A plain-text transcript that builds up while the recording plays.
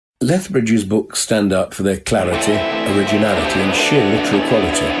Lethbridge's books stand out for their clarity, originality and sheer literary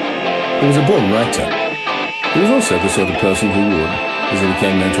quality. He was a born writer. He was also the sort of person who would, as he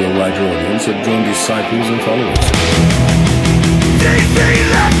became known to a wider audience, have drawn disciples and followers. DC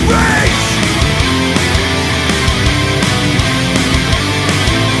Lethbridge!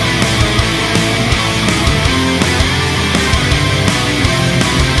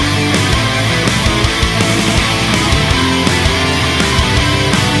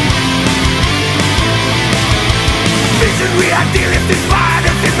 Visionary idealists inspired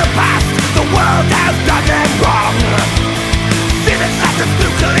us in the past. The world has done them wrong. Cynics left us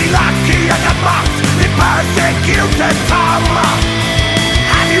spookily lucky as a mocked, they persecute and tongue.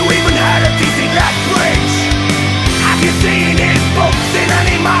 Have you even heard of DC Lethbridge? Have you seen his books in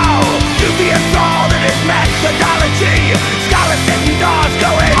any mall? You'd be enthralled in his methodology. Scholars sitting doors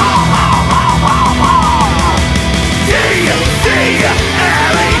going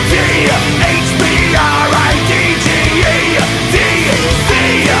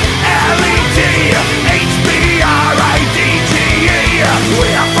We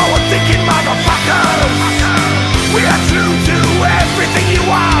are forward-thinking motherfuckers. We are true to everything you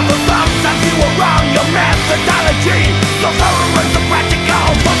are, but sometimes you are wrong. Your methodology, so thorough and so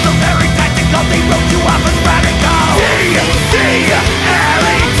practical, but so very tactical. They wrote you off as radical. D-C-L-E-D,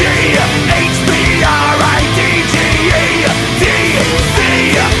 H-B-R-I-D-G-E,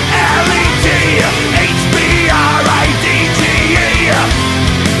 D-C-L-E-D, H-B-R-I-D-G-E.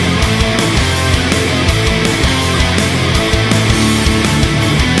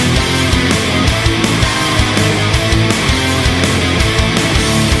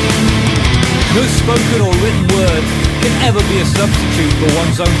 No spoken or written word can ever be a substitute for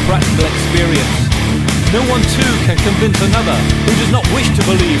one's own practical experience. No one too can convince another who does not wish to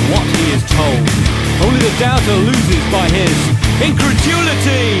believe what he is told. Only the doubter loses by his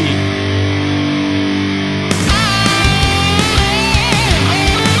incredulity.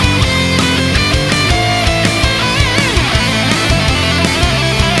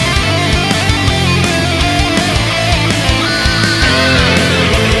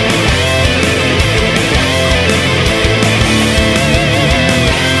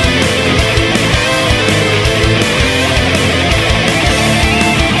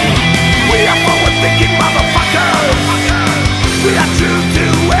 We are true to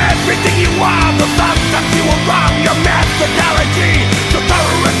everything you are.